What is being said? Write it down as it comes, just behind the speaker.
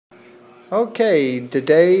Okay,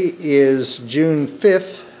 today is June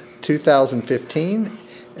 5th, 2015,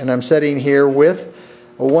 and I'm sitting here with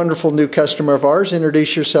a wonderful new customer of ours.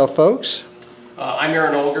 Introduce yourself, folks. I'm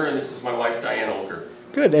Aaron Olger, and this is my wife, Diane Olger.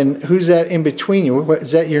 Good, and who's that in between you?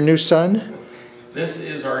 Is that your new son? This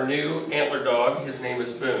is our new antler dog. His name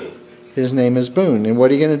is Boone. His name is Boone, and what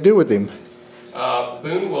are you going to do with him?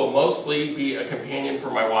 Boone will mostly be a companion for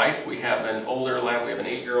my wife. We have an older lab, we have an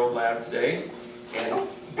 8-year-old lab today, and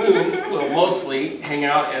Boone will mostly hang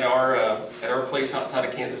out at our place outside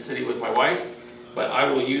of Kansas City with my wife, but I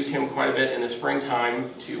will use him quite a bit in the springtime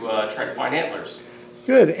to try to find antlers.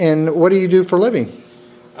 Good, and what do you do for a living?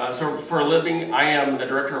 So for a living, I am the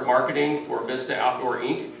Director of Marketing for Vista Outdoor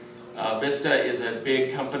Inc. Vista is a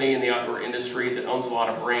big company in the outdoor industry that owns a lot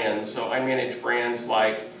of brands, so I manage brands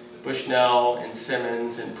like Bushnell and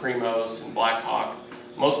Simmons and Primos and Blackhawk,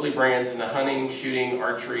 mostly brands in the hunting, shooting,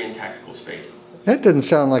 archery, and tactical space. That doesn't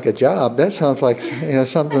sound like a job. That sounds like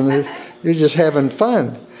something that you're just having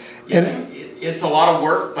fun. Yeah, it's a lot of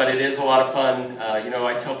work, but it is a lot of fun.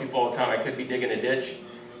 I tell people all the time I could be digging a ditch,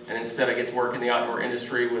 and instead I get to work in the outdoor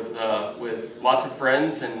industry with lots of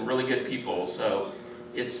friends and really good people. So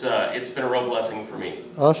it's been a real blessing for me.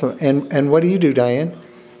 Awesome. And what do you do, Diane?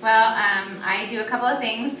 Well, I do a couple of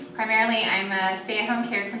things. Primarily, I'm a stay-at-home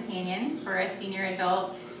care companion for a senior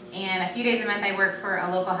adult, and a few days a month I work for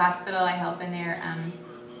a local hospital. I help in their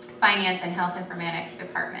finance and health informatics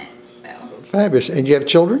department. So Fabulous. And you have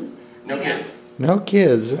children? No kids. No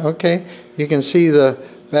kids. Okay. You can see the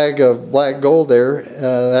bag of black gold there.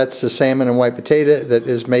 That's the salmon and white potato that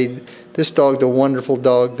has made this dog the wonderful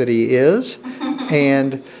dog that he is.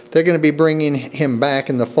 And they're going to be bringing him back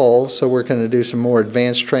in the fall, so we're going to do some more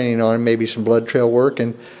advanced training on him, maybe some blood trail work,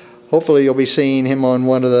 and hopefully you'll be seeing him on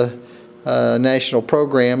one of the national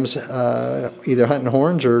programs, either hunting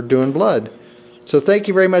horns or doing blood. So thank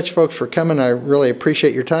you very much, folks, for coming. I really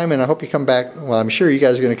appreciate your time, and I hope you come back. Well, I'm sure you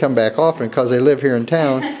guys are going to come back often because they live here in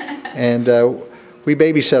town, and we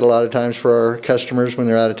babysit a lot of times for our customers when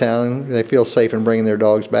they're out of town. They feel safe in bringing their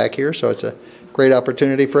dogs back here, so it's a great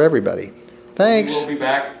opportunity for everybody. Thanks. We'll be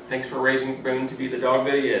back. Thanks for raising Boone to be the dog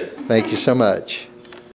that he is. Thank you so much.